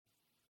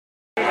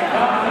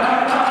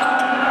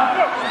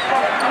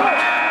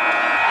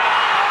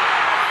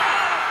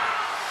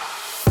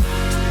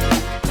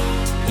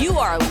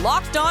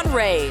Locked On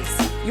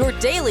Rays, your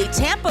daily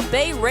Tampa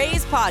Bay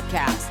Rays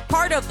podcast,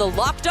 part of the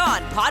Locked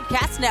On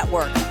Podcast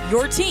Network,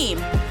 your team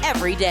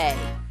every day.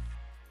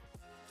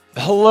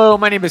 Hello,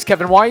 my name is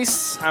Kevin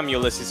Weiss. I'm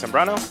Ulysses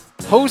Sembrano,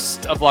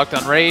 host of Locked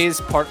On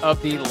Rays, part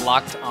of the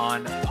Locked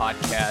On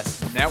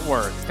Podcast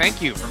Network. Thank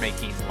you for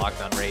making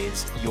Locked On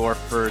Rays your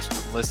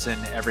first listen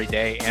every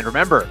day. And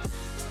remember,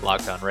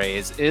 Locked On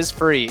Rays is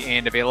free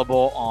and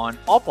available on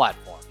all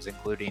platforms,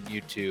 including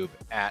YouTube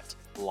at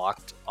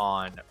Locked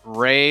On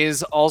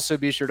Rays. Also,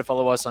 be sure to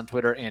follow us on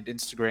Twitter and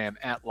Instagram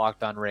at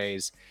Locked On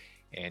Rays.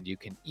 And you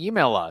can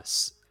email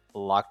us,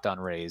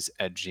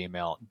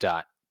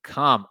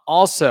 lockedonrays@gmail.com.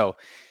 Also,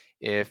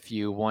 if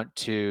you want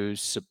to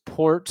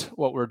support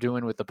what we're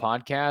doing with the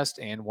podcast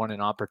and want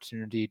an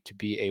opportunity to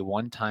be a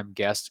one-time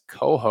guest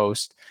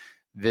co-host,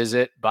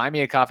 visit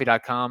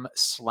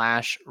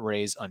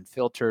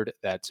buymeacoffee.com/RaysUnfiltered.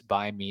 That's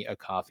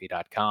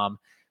buymeacoffee.com/RaysUnfiltered.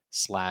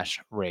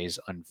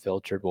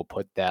 We'll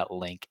put that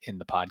link in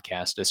the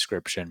podcast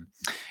description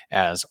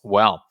as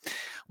well.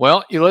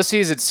 Well,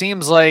 Ulysses, it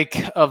seems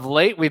like of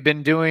late we've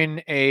been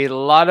doing a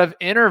lot of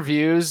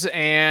interviews,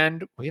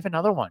 and we have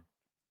another one.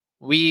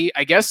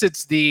 I guess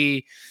it's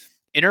the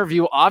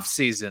interview off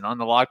season on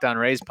the Locked On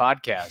Rays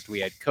podcast. We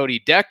had Cody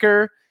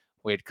Decker,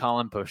 we had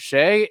Colin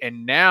Poche,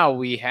 and now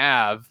we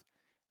have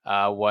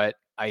what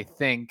I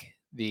think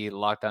the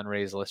Locked On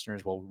Rays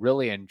listeners will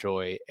really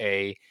enjoy,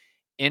 a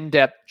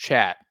in-depth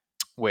chat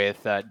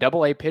with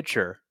Double-A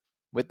pitcher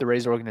with the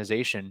Rays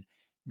organization,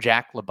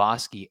 Jack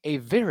Lebowski, a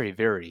very,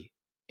 very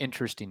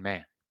interesting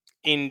man.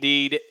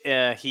 Indeed,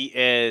 he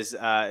is.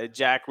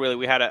 Jack, really,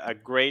 we had a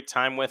great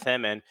time with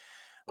him, and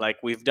like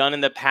we've done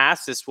in the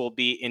past, this will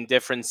be in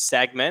different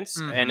segments.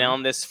 Mm-hmm. And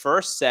on this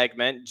first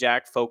segment,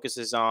 Jack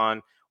focuses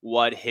on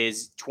what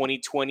his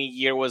 2020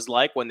 year was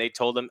like when they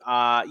told him,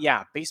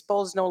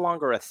 baseball is no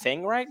longer a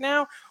thing right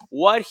now.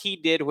 What he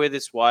did with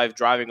his wife,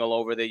 driving all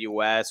over the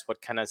U.S.,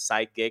 what kind of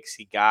side gigs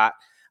he got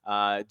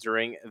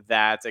during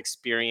that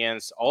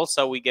experience.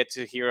 Also, we get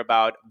to hear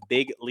about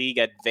Big League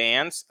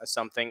Advance,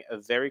 something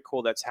very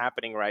cool that's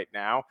happening right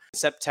now. In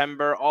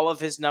September, all of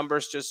his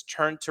numbers just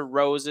turned to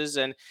roses,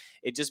 and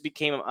it just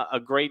became a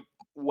great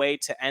way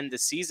to end the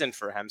season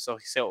for him. So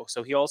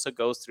he also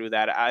goes through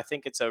that. I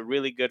think it's a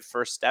really good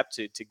first step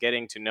to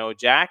getting to know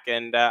Jack,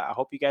 and I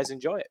hope you guys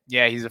enjoy it.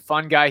 Yeah, he's a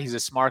fun guy. He's a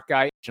smart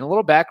guy. And a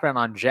little background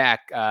on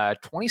Jack,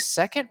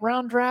 22nd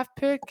round draft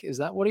pick. Is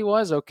that what he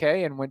was?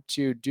 Okay. And went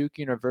to Duke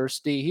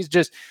University. He's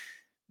just,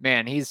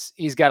 man,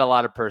 he's got a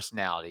lot of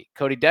personality.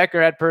 Cody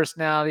Decker had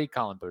personality.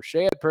 Colin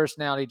Poche had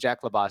personality.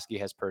 Jack Lebowski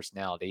has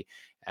personality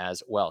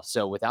as well.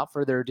 So without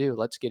further ado,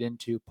 let's get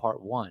into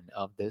part one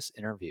of this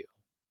interview.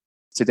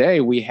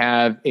 Today, we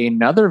have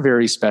another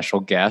very special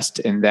guest,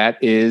 and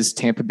that is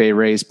Tampa Bay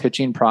Rays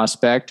pitching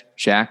prospect,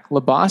 Jack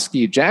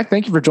Lebowski. Jack,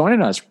 thank you for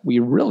joining us. We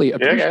really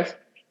appreciate it. Yeah, guys.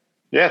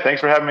 Yeah,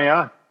 thanks for having me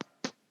on.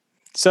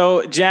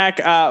 So, Jack,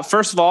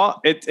 first of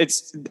all,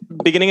 it's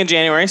beginning of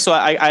January, so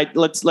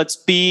let's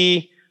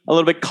be a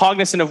little bit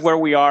cognizant of where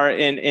we are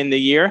in the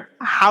year.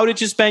 How did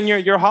you spend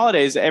your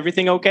holidays?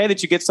 Everything okay?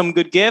 Did you get some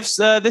good gifts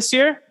this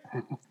year?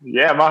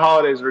 Yeah, my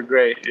holidays were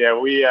great.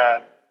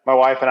 Yeah, my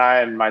wife and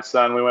I and my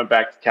son, we went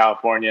back to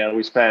California.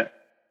 We spent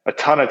a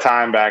ton of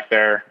time back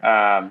there.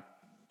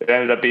 It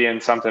ended up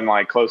being something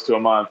like close to a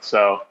month.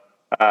 So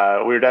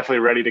we were definitely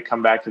ready to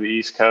come back to the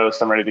East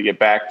Coast. I'm ready to get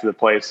back to the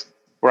place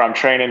where I'm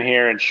training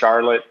here in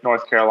Charlotte,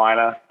 North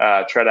Carolina,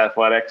 Tread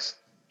Athletics.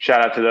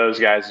 Shout out to those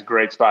guys.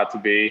 Great spot to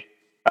be.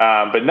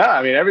 But no,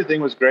 I mean,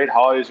 everything was great.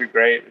 Holidays were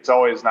great. It's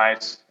always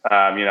nice,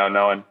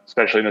 knowing,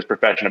 especially in this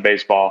profession of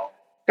baseball,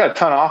 got a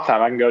ton of off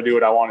time. I can go do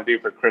what I want to do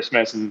for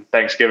Christmas and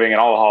Thanksgiving and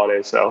all the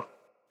holidays. So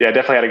yeah,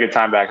 definitely had a good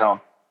time back home.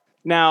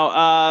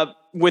 Now,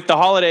 with the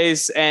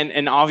holidays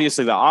and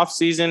obviously the off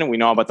season, we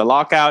know about the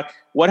lockout.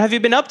 What have you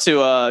been up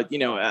to?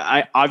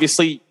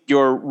 Obviously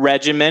your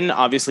regimen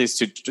obviously is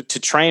to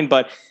train,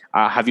 but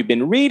have you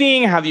been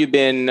reading? Have you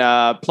been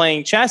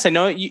playing chess? I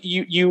know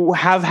you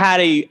have had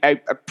a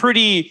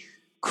pretty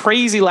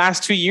crazy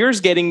last 2 years,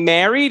 getting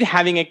married,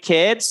 having a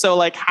kid. So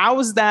like, how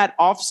is that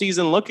off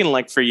season looking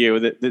like for you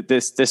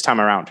this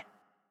time around?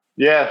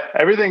 Yeah,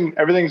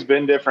 everything's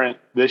been different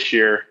this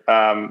year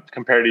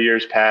compared to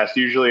years past.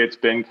 Usually it's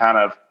been kind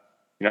of,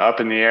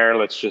 up in the air.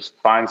 Let's just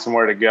find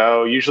somewhere to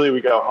go. Usually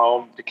we go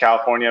home to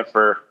California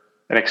for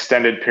an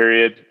extended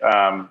period.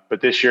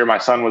 But this year my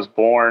son was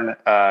born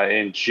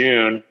in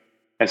June.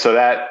 And so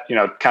that,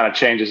 kind of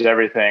changes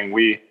everything.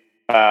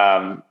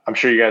 I'm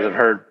sure you guys have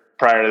heard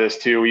prior to this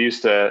too, we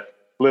used to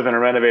live in a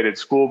renovated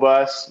school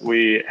bus.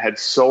 We had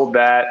sold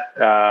that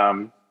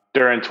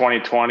during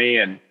 2020,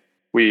 and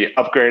we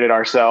upgraded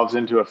ourselves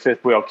into a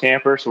fifth wheel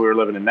camper. So we were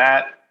living in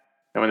that.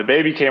 And when the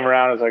baby came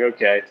around, I was like,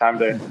 okay, time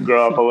to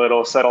grow up a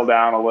little, settle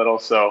down a little.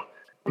 So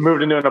we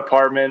moved into an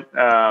apartment,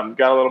 got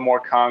a little more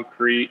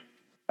concrete.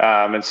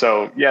 And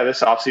so, yeah,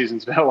 this off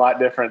season's been a lot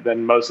different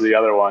than most of the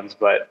other ones,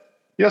 but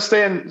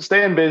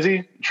staying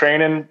busy,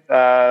 training.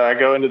 I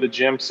go into the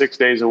gym 6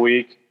 days a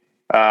week.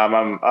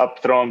 I'm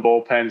up throwing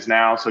bullpens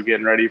now, so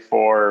getting ready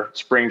for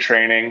spring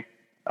training.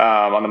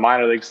 On the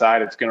minor league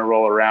side, it's going to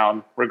roll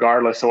around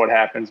regardless of what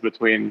happens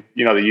between,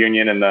 the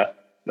union and the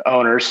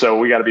owners. So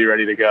we got to be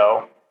ready to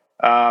go.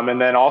 And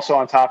then also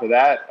on top of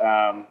that,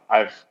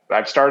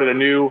 I've started a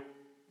new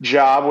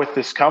job with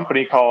this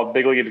company called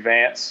Big League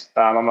Advance.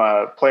 I'm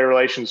a player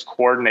relations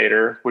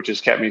coordinator, which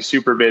has kept me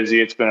super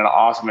busy. It's been an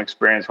awesome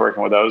experience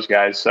working with those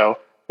guys. So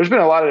there's been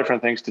a lot of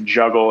different things to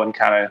juggle and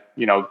kind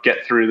of,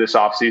 get through this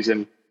off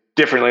season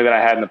differently than I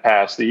had in the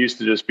past. It used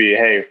to just be,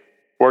 hey,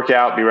 work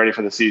out, be ready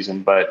for the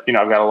season. But,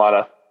 I've got a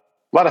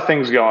lot of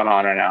things going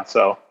on right now.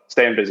 So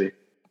staying busy.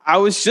 I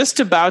was just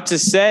about to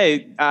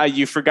say,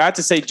 you forgot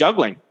to say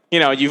juggling.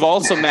 You've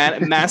also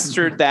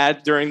mastered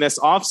that during this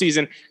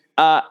offseason.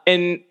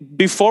 And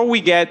before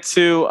we get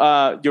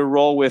to your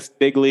role with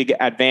Big League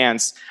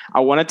Advance,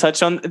 I want to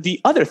touch on the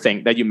other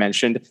thing that you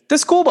mentioned, the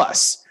school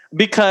bus.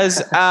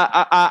 Because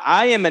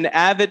I am an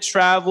avid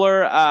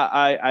traveler.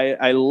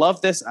 I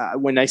love this.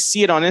 When I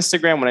see it on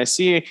Instagram, when I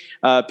see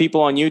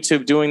people on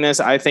YouTube doing this,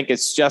 I think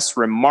it's just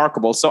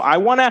remarkable. So I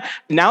want to,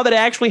 now that I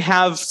actually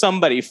have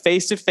somebody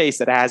face to face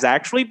that has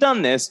actually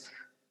done this,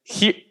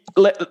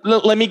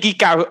 let me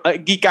geek out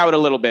a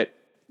little bit.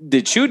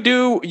 Did you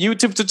do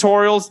YouTube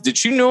tutorials?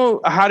 Did you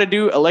know how to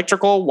do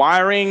electrical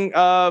wiring,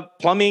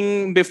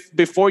 plumbing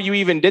before you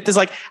even did this?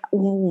 Like,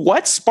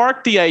 what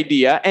sparked the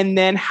idea? And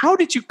then how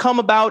did you come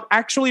about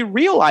actually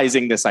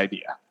realizing this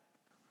idea?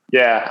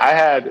 Yeah,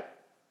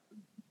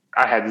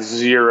 I had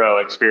zero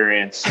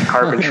experience,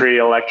 carpentry,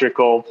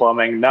 electrical,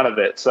 plumbing, none of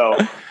it. So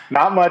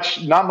not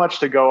much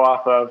to go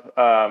off of.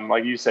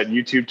 Like you said,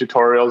 YouTube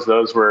tutorials,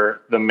 those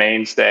were the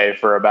mainstay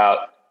for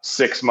about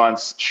 6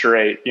 months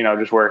straight,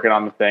 just working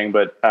on the thing.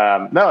 But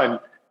no,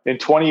 in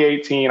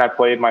 2018, I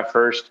played my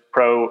first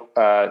pro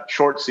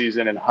short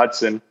season in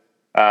Hudson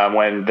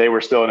when they were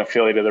still an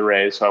affiliate of the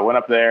Rays. So I went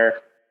up there,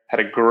 had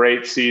a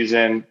great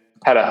season,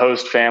 had a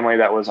host family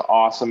that was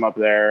awesome up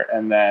there.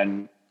 And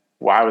then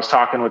I was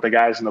talking with the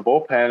guys in the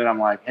bullpen, and I'm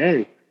like,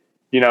 hey,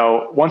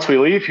 once we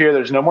leave here,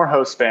 there's no more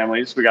host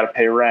families. We got to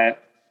pay rent.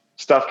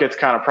 Stuff gets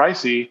kind of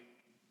pricey.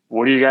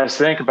 What do you guys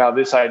think about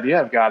this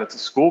idea I've got? It's a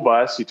school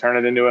bus. You turn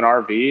it into an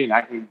RV, and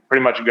I can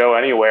pretty much go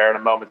anywhere at a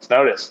moment's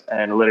notice.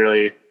 And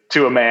literally,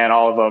 to a man,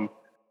 all of them,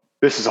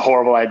 this is a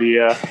horrible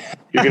idea.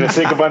 You're going to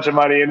sink a bunch of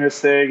money in this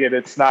thing, and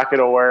it's not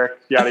going to work,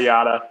 yada,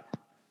 yada.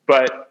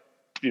 But,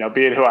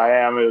 being who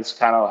I am, it was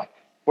kind of like,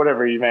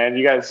 whatever, man.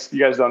 You guys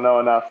don't know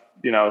enough,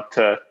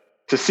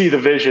 to see the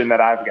vision that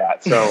I've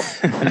got. So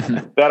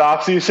that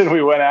off season,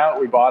 we went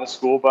out, we bought a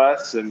school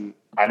bus, and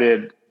I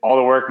did all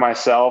the work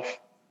myself.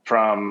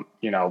 From,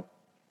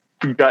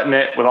 gutting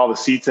it with all the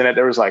seats in it.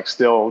 There was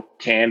still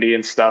candy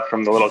and stuff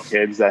from the little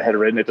kids that had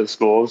ridden it to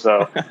school.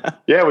 So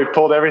yeah, we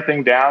pulled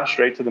everything down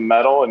straight to the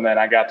metal. And then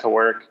I got to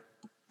work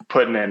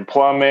putting in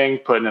plumbing,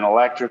 putting in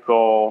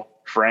electrical,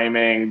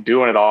 framing,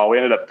 doing it all. We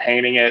ended up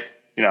painting it,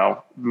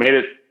 made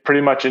it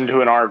pretty much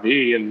into an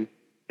RV, and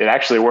it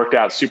actually worked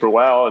out super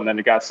well. And then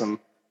it got some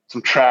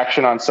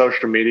traction on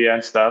social media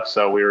and stuff.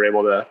 So we were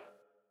able to,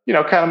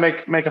 kind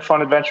of make a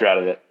fun adventure out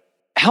of it.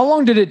 How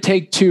long did it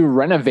take to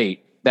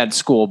renovate that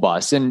school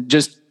bus? And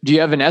just, do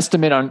you have an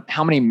estimate on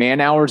how many man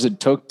hours it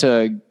took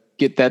to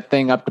get that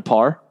thing up to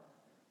par?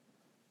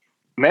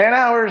 Man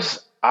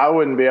hours, I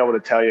wouldn't be able to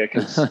tell you,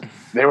 because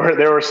there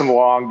were some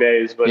long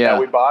days. But yeah,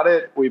 we bought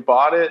it.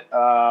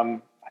 I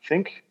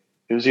think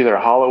it was either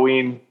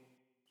Halloween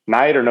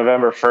night or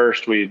November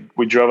 1st.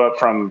 We drove up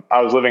from,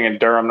 I was living in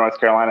Durham, North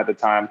Carolina at the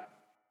time.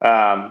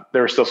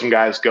 There were still some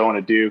guys going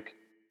to Duke,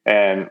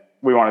 and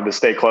we wanted to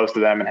stay close to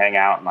them and hang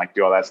out and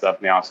do all that stuff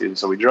in the off season.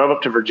 So we drove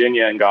up to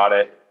Virginia and got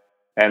it,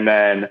 and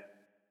then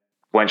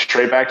went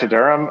straight back to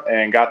Durham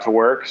and got to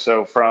work.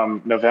 So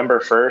from November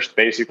 1st,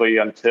 basically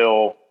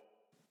until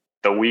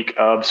the week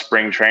of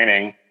spring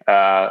training,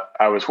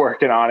 I was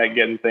working on it,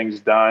 getting things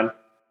done.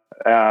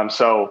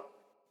 So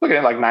looking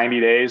at 90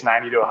 to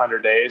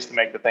 100 days to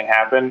make the thing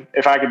happen.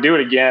 If I could do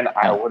it again,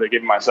 I would have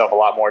given myself a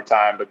lot more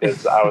time,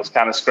 because I was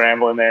kind of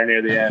scrambling there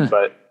near the end.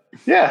 But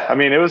yeah, I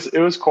mean, it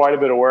was quite a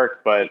bit of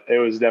work, but it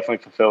was definitely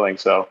fulfilling.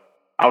 So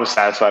I was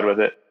satisfied with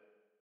it.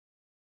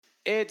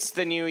 It's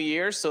the new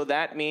year, so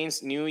that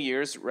means New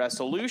Year's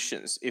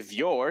resolutions. If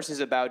yours is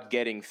about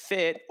getting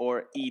fit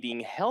or eating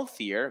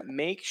healthier,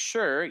 make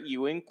sure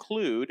you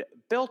include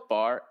Built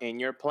Bar in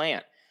your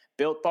plan.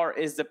 Built Bar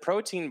is the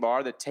protein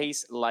bar that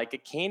tastes like a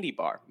candy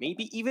bar,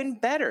 maybe even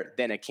better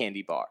than a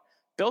candy bar.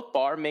 Built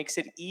Bar makes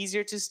it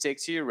easier to stick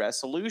to your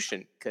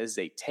resolution because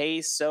they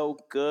taste so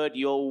good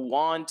you'll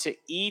want to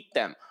eat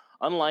them.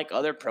 Unlike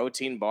other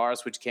protein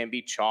bars, which can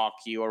be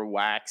chalky or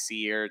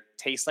waxy or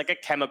taste like a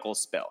chemical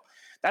spill.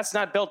 That's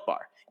not Built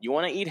Bar. You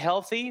want to eat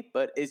healthy,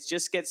 but it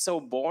just gets so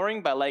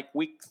boring. By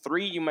week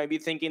 3, you might be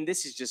thinking,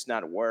 this is just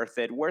not worth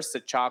it. Where's the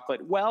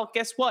chocolate? Well,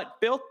 guess what?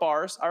 Built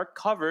Bars are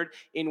covered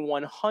in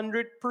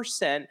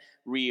 100%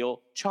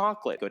 real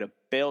chocolate. Go to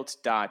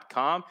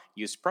Built.com,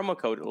 use promo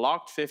code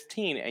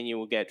LOCKED15, and you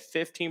will get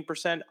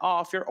 15%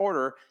 off your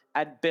order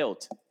at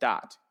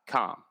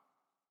Built.com.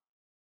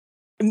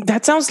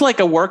 That sounds like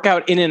a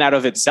workout in and out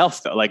of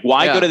itself, though. Like,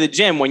 why go to the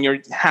gym when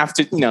you have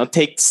to,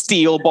 take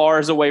steel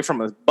bars away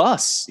from a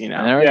bus?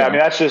 Yeah, I mean,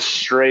 that's just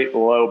straight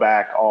low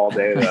back all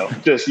day, though.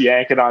 Just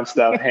yanking on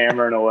stuff,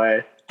 hammering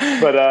away.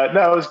 But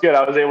no, it was good.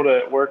 I was able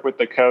to work with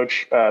the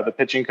coach, the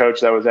pitching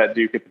coach that was at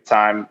Duke at the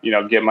time.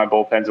 Get my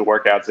bullpens and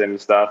workouts in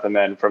and stuff, and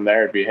then from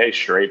there it'd be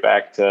straight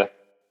back to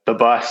the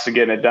bus to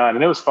getting it done.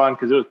 And it was fun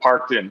because it was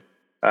parked in,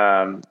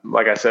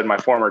 like I said, my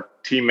former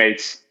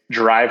teammates'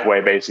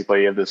 driveway,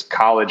 basically, of this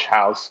college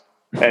house.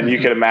 And you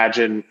could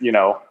imagine,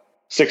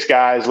 6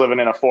 guys living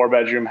in a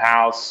 4-bedroom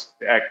house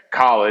at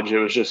college. It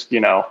was just,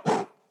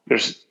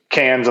 there's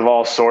cans of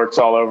all sorts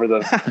all over the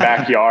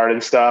backyard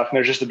and stuff. And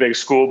there's just a big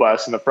school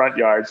bus in the front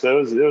yard. So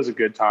it was a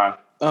good time.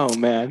 Oh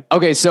man.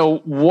 Okay. So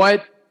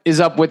what is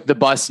up with the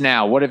bus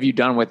now? What have you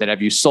done with it?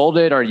 Have you sold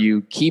it? Are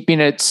you keeping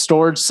it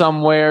stored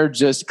somewhere?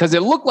 Just because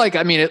it looked like,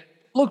 it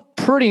looked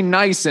pretty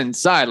nice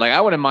inside. Like,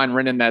 I wouldn't mind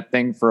renting that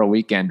thing for a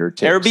weekend or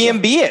two.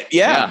 Airbnb it.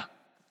 Yeah.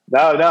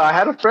 No. I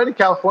had a friend in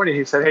California.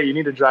 He said, hey, you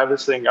need to drive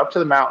this thing up to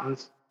the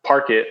mountains,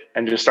 park it,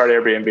 and just start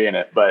Airbnb-ing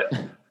it. But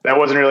that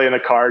wasn't really in the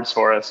cards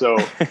for us. So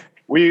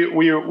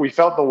we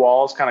felt the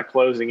walls kind of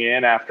closing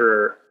in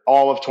after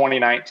all of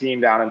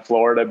 2019 down in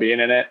Florida being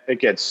in it. It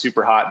gets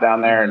super hot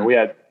down there. And we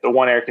had the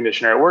one air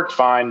conditioner. It worked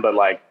fine, but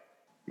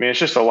it's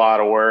just a lot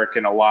of work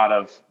and a lot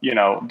of,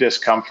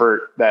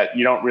 discomfort that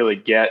you don't really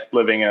get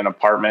living in an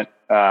apartment.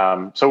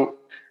 So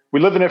we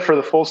lived in it for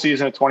the full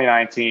season of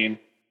 2019.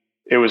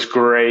 It was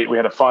great. We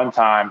had a fun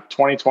time.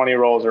 2020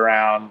 rolls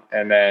around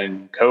and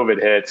then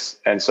COVID hits.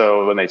 And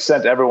so when they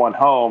sent everyone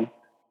home,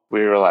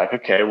 we were like,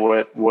 okay,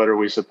 what are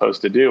we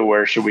supposed to do?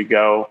 Where should we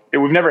go?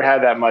 We've never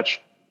had that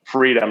much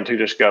freedom to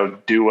just go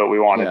do what we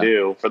want to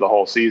do for the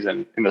whole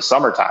season in the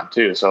summertime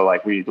too. So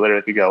we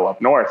literally could go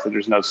up north and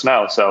there's no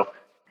snow. So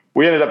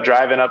we ended up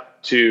driving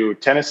up to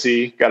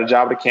Tennessee, got a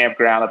job at a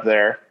campground up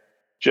there.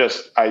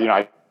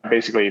 I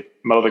basically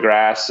mow the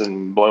grass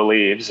and blow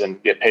leaves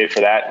and get paid for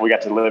that. And we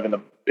got to live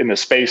in the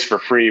space for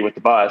free with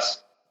the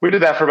bus. We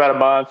did that for about a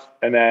month.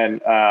 And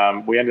then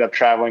we ended up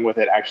traveling with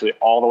it actually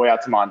all the way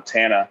out to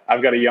Montana.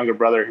 I've got a younger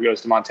brother who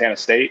goes to Montana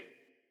State.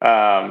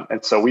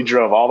 And so we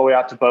drove all the way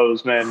out to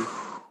Bozeman.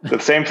 The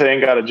same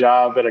thing, got a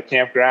job at a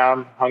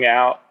campground, hung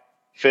out,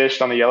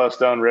 fished on the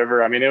Yellowstone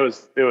River.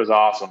 It was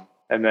awesome.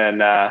 And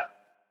then,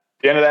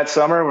 the end of that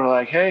summer, we're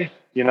like, hey,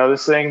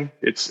 this thing,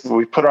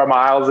 we put our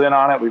miles in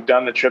on it. We've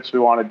done the trips we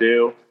want to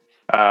do.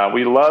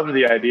 We love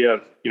the idea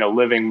of,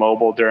 living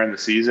mobile during the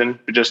season,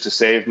 but just to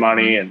save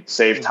money and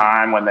save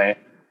time when they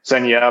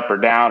send you up or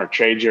down or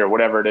trade you or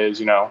whatever it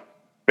is,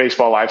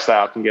 baseball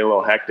lifestyle can get a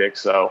little hectic.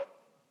 So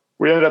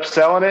we ended up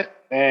selling it,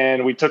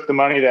 and we took the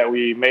money that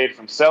we made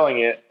from selling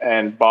it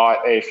and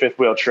bought a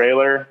 5th-wheel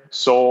trailer,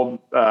 sold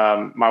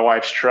my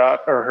wife's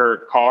truck or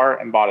her car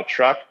and bought a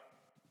truck.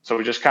 So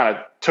we just kind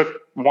of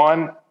took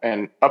one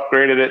and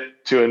upgraded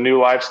it to a new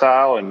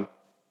lifestyle, and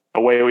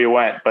away we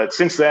went. But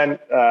since then,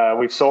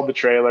 we've sold the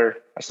trailer.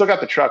 I still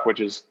got the truck, which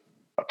is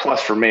a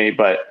plus for me,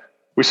 but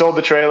we sold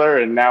the trailer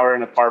and now we're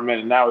in an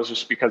apartment, and that was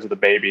just because of the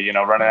baby,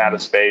 running out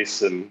of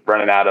space and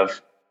running out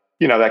of,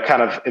 that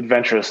kind of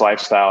adventurous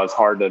lifestyle is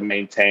hard to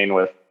maintain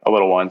with a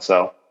little one.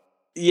 So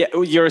yeah,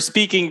 you're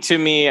speaking to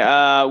me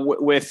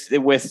with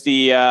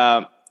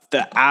the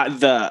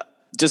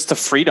just the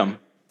freedom.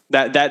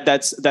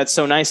 That's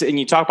so nice. And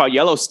you talk about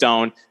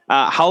Yellowstone.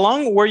 How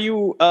long were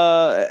you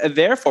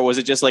there for? Was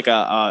it just like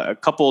a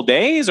couple of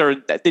days, or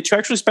did you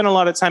actually spend a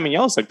lot of time in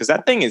Yellowstone? Because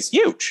that thing is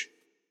huge.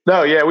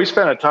 No, yeah, we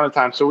spent a ton of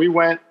time. So we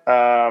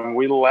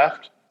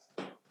left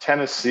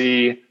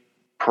Tennessee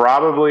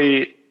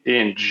probably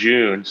in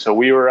June. So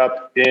we were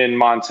up in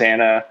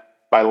Montana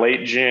by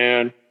late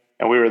June,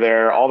 and we were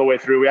there all the way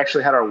through. We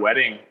actually had our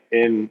wedding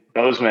in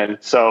Bozeman.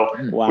 So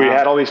we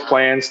had all these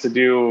plans to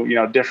do,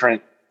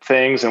 different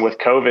things. And with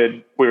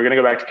COVID, we were going to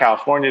go back to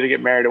California to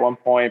get married at one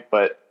point,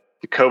 but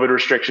the COVID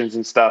restrictions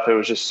and stuff, it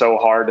was just so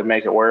hard to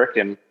make it work.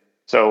 And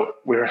so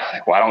we were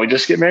like, why don't we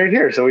just get married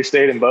here? So we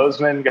stayed in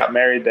Bozeman, got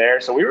married there.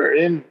 So we were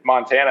in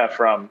Montana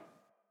from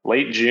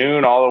late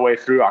June all the way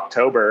through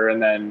October.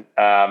 And then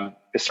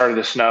it started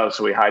to snow.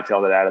 So we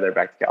hightailed it out of there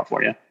back to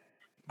California.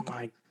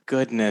 My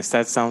goodness,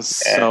 that sounds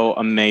so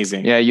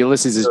amazing. Yeah,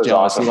 Ulysses is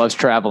jealous. Awesome. He loves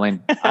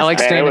traveling. I like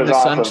staying in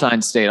the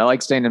Sunshine State. I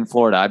like staying in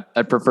Florida.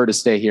 I prefer to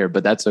stay here,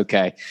 but that's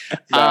okay.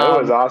 No,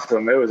 it was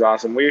awesome. It was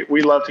awesome.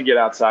 We love to get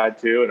outside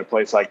too in a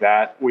place like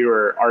that.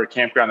 Our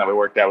campground that we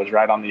worked at was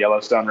right on the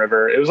Yellowstone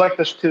River. It was like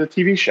the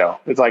TV show.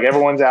 It's like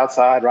everyone's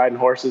outside riding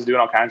horses, doing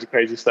all kinds of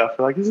crazy stuff.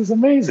 We're like, this is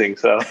amazing.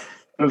 So it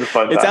was a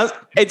fun time.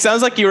 It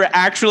sounds like you were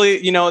actually,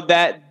 the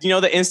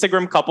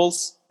Instagram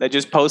couples that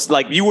just post,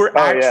 like you were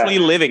actually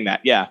living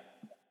that. Yeah.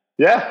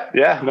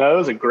 Yeah. No, it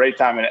was a great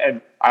time.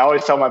 And I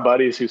always tell my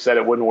buddies who said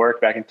it wouldn't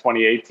work back in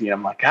 2018,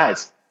 I'm like,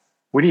 guys,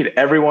 we need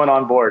everyone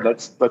on board.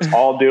 Let's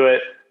all do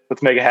it.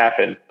 Let's make it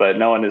happen. But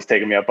no one has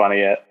taken me up on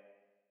it yet.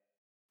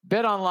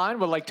 BetOnline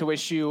would like to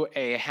wish you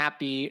a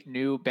happy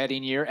new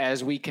betting year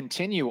as we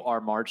continue our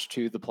march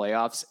to the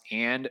playoffs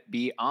and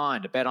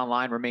beyond.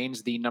 BetOnline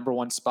remains the number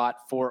one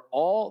spot for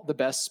all the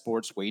best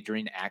sports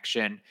wagering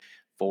action.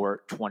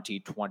 for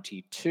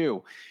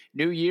 2022.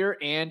 New year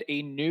and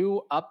a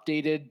new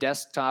updated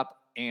desktop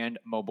and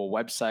mobile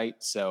website.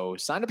 So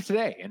sign up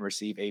today and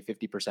receive a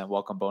 50%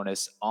 welcome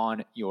bonus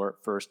on your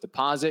first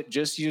deposit.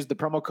 Just use the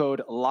promo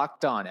code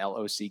LOCKEDON,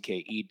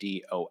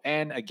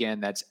 LOCKEDON. Again,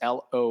 that's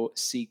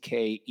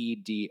LOCKEDON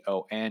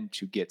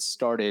to get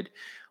started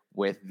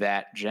with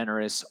that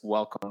generous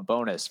welcome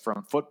bonus.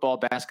 From football,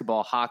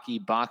 basketball, hockey,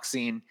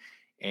 boxing,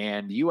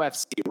 and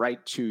UFC,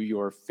 right to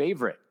your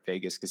favorite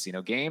Vegas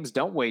casino games.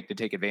 Don't wait to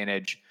take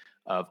advantage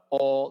of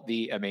all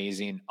the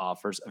amazing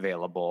offers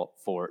available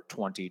for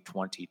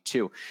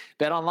 2022.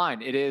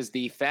 BetOnline, it is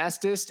the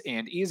fastest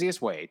and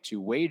easiest way to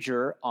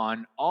wager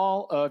on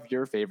all of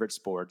your favorite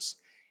sports,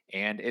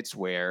 and it's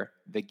where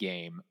the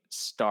game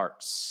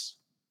starts.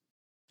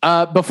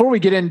 Before we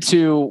get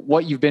into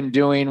what you've been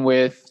doing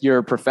with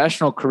your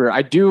professional career,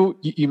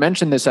 you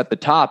mentioned this at the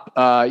top,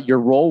 your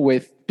role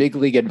with Big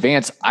League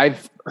Advance.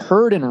 I've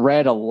heard and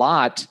read a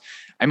lot.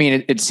 I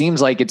mean, it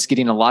seems like it's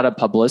getting a lot of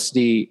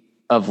publicity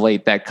of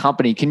late, that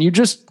company. Can you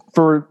just,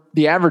 for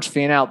the average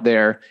fan out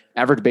there,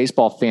 average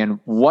baseball fan,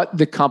 what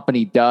the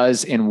company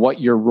does and what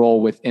your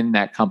role within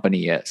that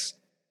company is?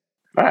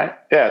 All right.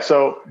 Yeah.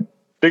 So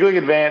Big League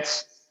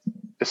Advance,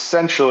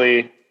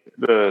 essentially,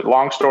 the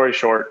long story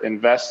short,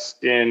 invests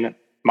in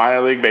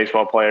minor league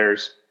baseball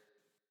players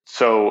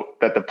so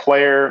that the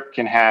player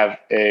can have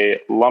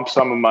a lump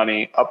sum of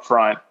money up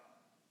front.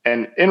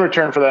 And in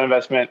return for that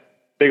investment,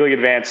 Big League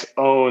Advance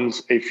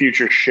owns a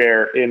future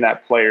share in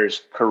that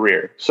player's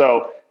career.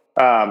 So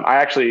I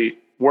actually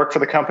work for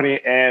the company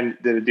and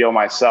did a deal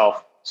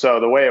myself. So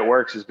the way it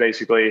works is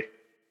basically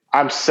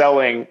I'm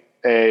selling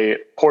a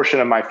portion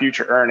of my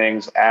future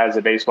earnings as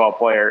a baseball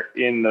player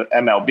in the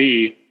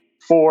MLB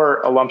for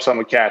a lump sum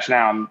of cash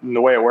now. And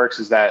the way it works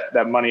is that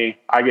money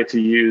I get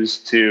to use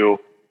to,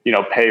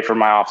 pay for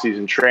my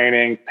off-season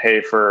training,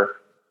 pay for,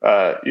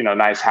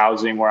 nice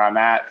housing where I'm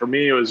at. For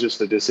me, it was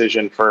just a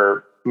decision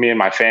for me and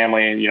my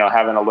family, and,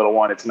 having a little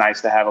one, it's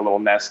nice to have a little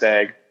nest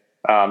egg,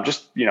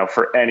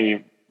 for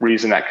any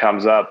reason that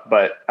comes up.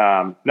 But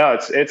no,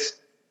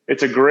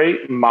 it's a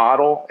great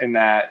model in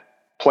that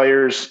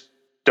players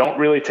don't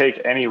really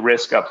take any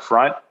risk up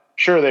front.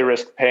 Sure, they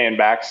risk paying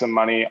back some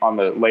money on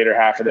the later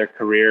half of their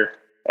career.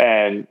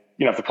 And,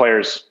 if the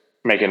player's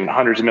making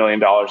hundreds of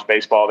 $millions of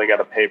baseball, they got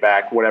to pay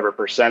back whatever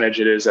percentage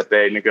it is that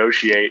they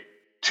negotiate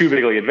to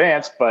Big League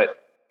Advance.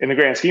 But in the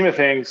grand scheme of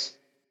things,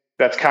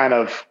 that's kind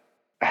of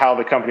how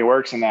the company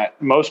works, and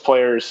that most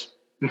players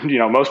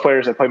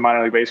that play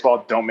minor league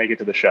baseball don't make it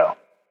to the show.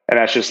 And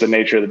that's just the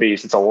nature of the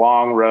beast. It's a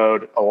long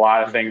road. A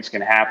lot of things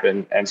can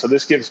happen. And so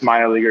this gives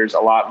minor leaguers a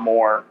lot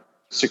more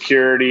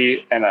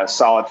security and a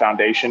solid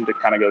foundation to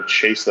kind of go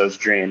chase those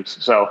dreams.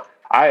 So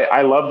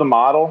I love the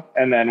model.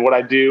 And then what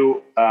I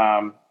do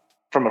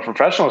from a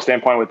professional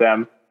standpoint with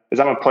them is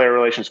I'm a player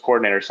relations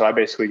coordinator. So I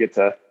basically get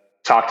to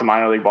talk to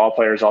minor league ball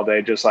players all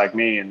day, just like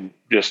me. And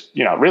just,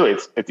 really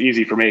it's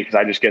easy for me because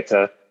I just get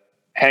to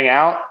hang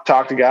out,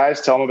 talk to guys,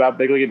 tell them about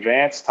Big League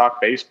Advance, talk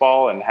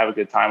baseball, and have a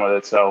good time with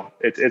it. So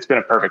it's been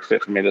a perfect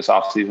fit for me this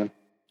off season.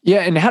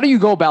 Yeah. And how do you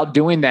go about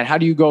doing that? How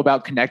do you go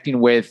about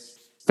connecting with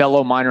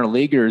fellow minor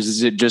leaguers?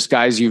 Is it just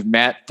guys you've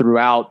met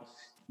throughout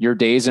your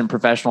days in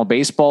professional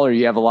baseball, or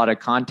you have a lot of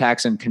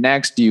contacts and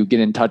connects? Do you get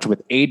in touch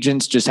with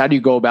agents? Just how do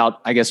you go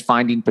about, I guess,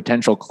 finding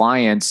potential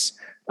clients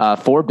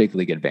for Big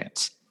League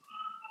Advance?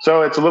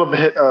 So it's a little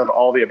bit of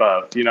all the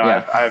above.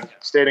 I've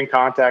stayed in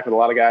contact with a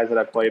lot of guys that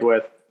I've played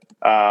with.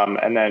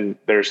 And then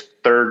there's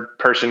third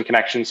person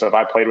connections. So if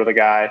I played with a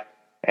guy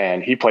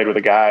and he played with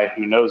a guy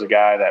who knows a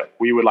guy that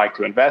we would like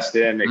to invest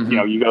in,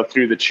 you go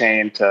through the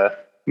chain to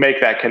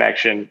make that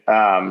connection.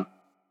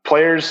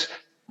 Players,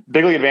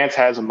 Big League Advance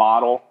has a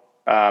model,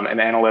 an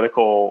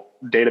analytical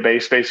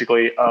database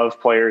basically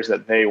of players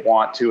that they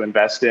want to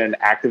invest in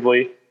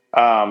actively.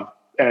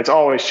 And it's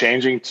always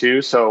changing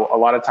too. So a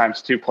lot of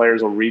times too,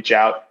 players will reach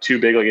out to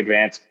Big League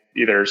Advance,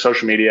 either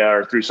social media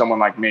or through someone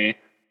like me.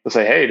 They'll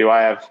say, hey, do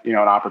I have, an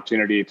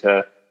opportunity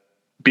to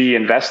be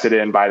invested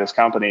in by this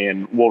company?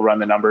 And we'll run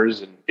the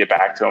numbers and get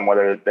back to them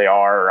whether they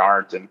are or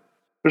aren't. And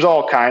there's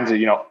all kinds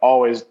of,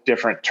 always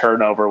different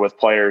turnover with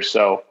players.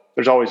 So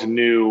there's always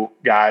new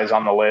guys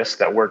on the list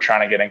that we're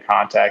trying to get in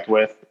contact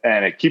with,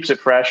 and it keeps it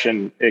fresh.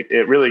 And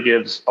it really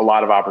gives a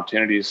lot of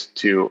opportunities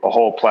to a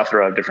whole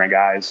plethora of different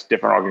guys,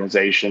 different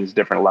organizations,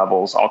 different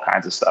levels, all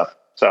kinds of stuff.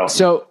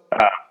 So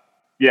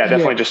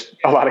definitely just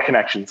a lot of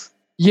connections.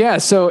 Yeah.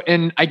 So,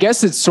 and I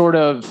guess it's sort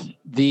of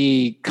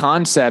the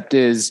concept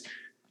is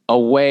a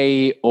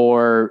way,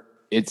 or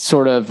it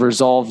sort of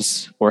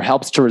resolves or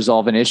helps to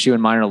resolve an issue in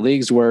minor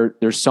leagues where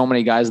there's so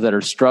many guys that are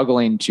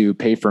struggling to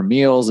pay for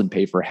meals and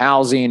pay for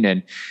housing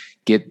and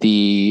get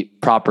the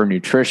proper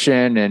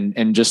nutrition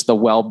and just the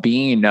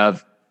well-being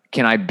of,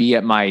 can I be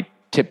at my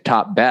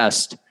tip-top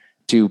best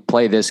to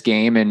play this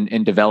game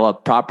and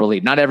develop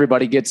properly? Not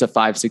everybody gets a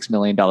 $5-6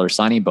 million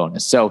signing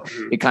bonus. So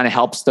it kind of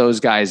helps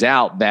those guys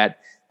out that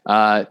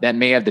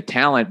may have the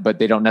talent, but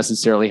they don't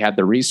necessarily have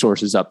the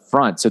resources up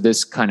front. So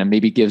this kind of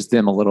maybe gives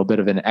them a little bit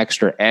of an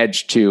extra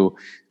edge to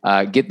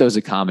get those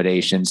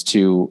accommodations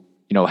to,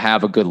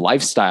 have a good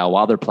lifestyle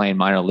while they're playing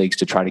minor leagues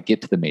to try to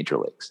get to the major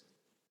leagues.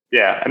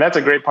 Yeah. And that's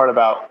a great part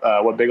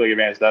about what Big League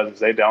Advance does is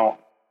they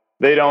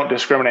don't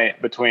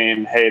discriminate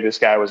between, hey, this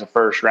guy was a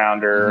first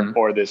rounder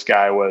or this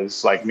guy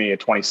was like me, a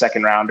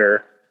 22nd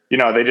rounder.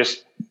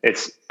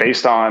 It's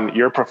based on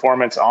your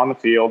performance on the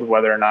field,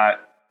 whether or not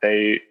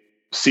they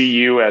see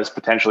you as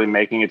potentially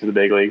making it to the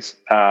big leagues.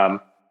 And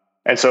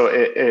so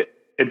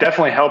it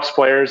definitely helps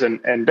players,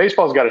 and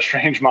baseball's got a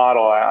strange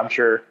model. I'm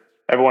sure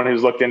everyone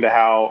who's looked into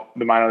how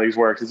the minor leagues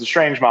works, it's a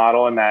strange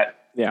model in that,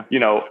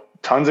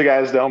 tons of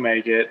guys don't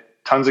make it.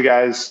 Tons of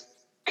guys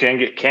can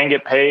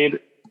get paid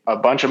a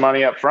bunch of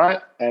money up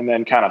front and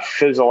then kind of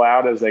fizzle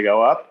out as they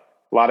go up.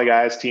 A lot of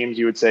guys, teams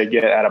you would say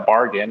get at a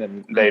bargain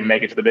and they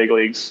make it to the big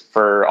leagues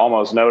for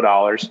almost no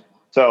dollars.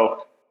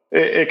 So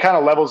it kind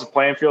of levels the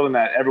playing field in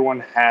that everyone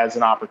has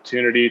an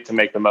opportunity to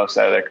make the most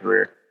out of their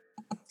career.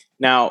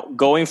 Now,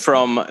 going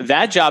from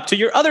that job to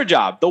your other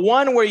job, the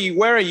one where you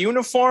wear a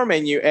uniform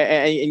and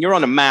you're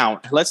on a mound.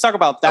 Let's talk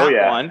about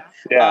that one.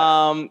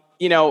 Yeah.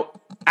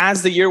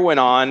 As the year went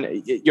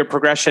on, your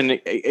progression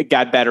it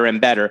got better and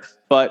better,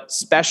 but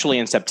especially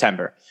in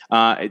September.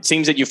 It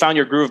seems that you found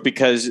your groove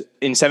because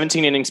in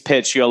 17 innings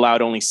pitched, you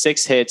allowed only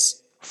 6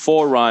 hits,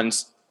 4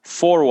 runs,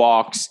 4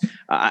 walks.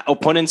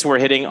 Opponents were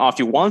hitting off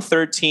you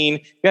 113.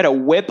 You had a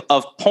whip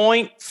of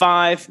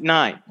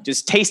 .59.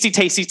 Just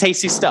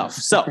tasty stuff.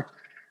 So,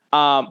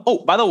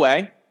 by the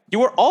way, you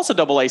were also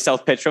AA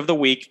South Pitcher of the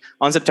Week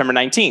on September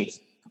 19th.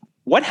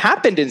 What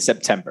happened in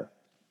September?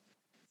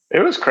 It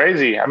was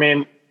crazy. I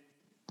mean,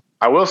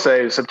 I will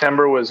say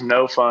September was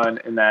no fun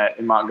in that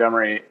in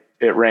Montgomery,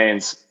 it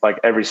rains like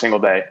every single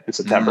day in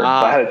September.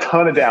 I had a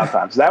ton of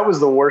downtime. So that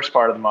was the worst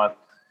part of the month.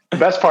 The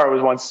best part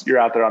was once you're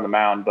out there on the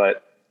mound.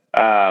 But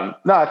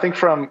no, I think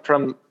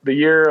from the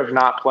year of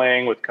not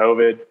playing with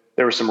COVID,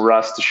 there was some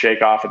rust to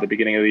shake off at the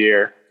beginning of the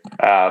year.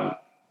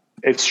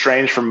 It's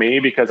strange for me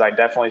because I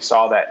definitely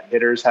saw that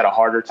hitters had a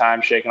harder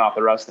time shaking off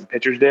the rust than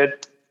pitchers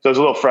did. So it was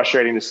a little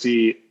frustrating to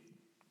see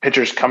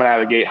pitchers coming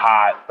out of the gate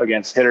hot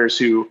against hitters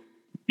who,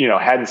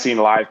 hadn't seen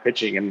live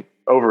pitching in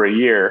over a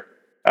year.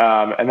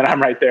 And then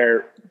I'm right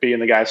there being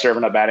the guy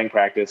serving up batting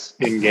practice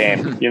in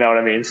game. You know what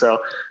I mean?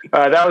 So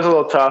that was a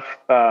little tough.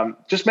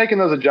 Just making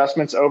those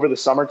adjustments over the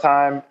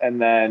summertime. And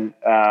then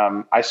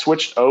I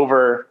switched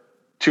over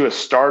to a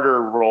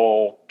starter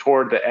role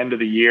toward the end of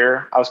the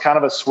year. I was kind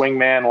of a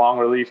swingman, long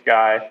relief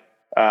guy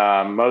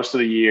most of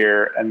the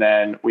year. And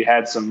then we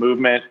had some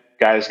movement.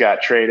 Guys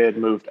got traded,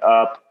 moved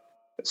up.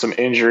 Some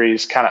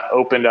injuries kind of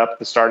opened up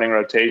the starting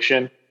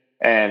rotation.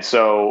 And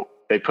so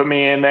they put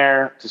me in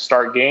there to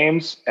start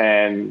games,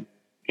 and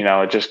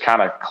it just kind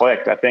of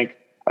clicked. I think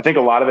a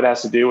lot of it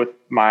has to do with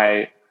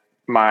my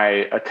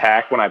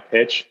attack when I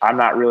pitch. I'm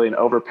not really an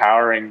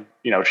overpowering,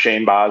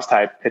 Shane Baz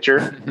type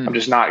pitcher. I'm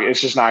just not. It's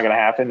just not going to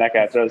happen. That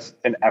guy throws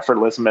an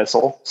effortless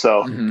missile.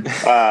 So,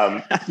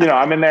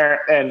 I'm in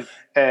there,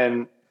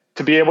 and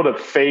to be able to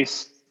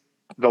face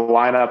the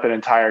lineup an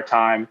entire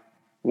time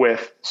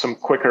with some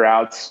quicker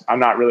outs. I'm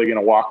not really going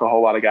to walk a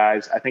whole lot of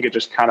guys. I think it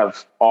just kind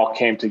of all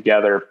came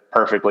together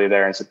perfectly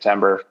there in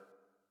September.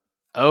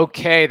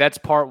 Okay, that's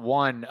part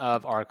 1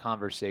 of our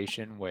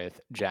conversation with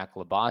Jack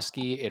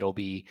Lebowski. It'll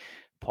be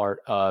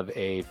part of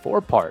a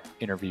 4-part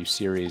interview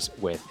series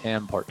with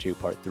him. Part 2,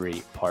 part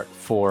 3, part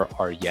 4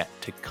 are yet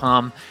to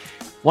come.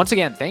 Once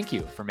again, thank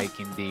you for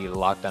making the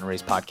Locked On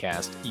Rays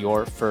podcast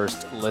your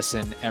first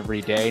listen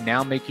every day.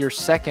 Now make your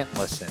second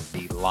listen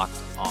the Locked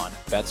On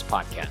Bets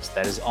podcast.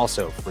 That is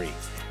also free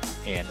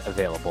and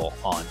available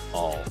on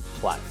all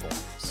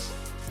platforms.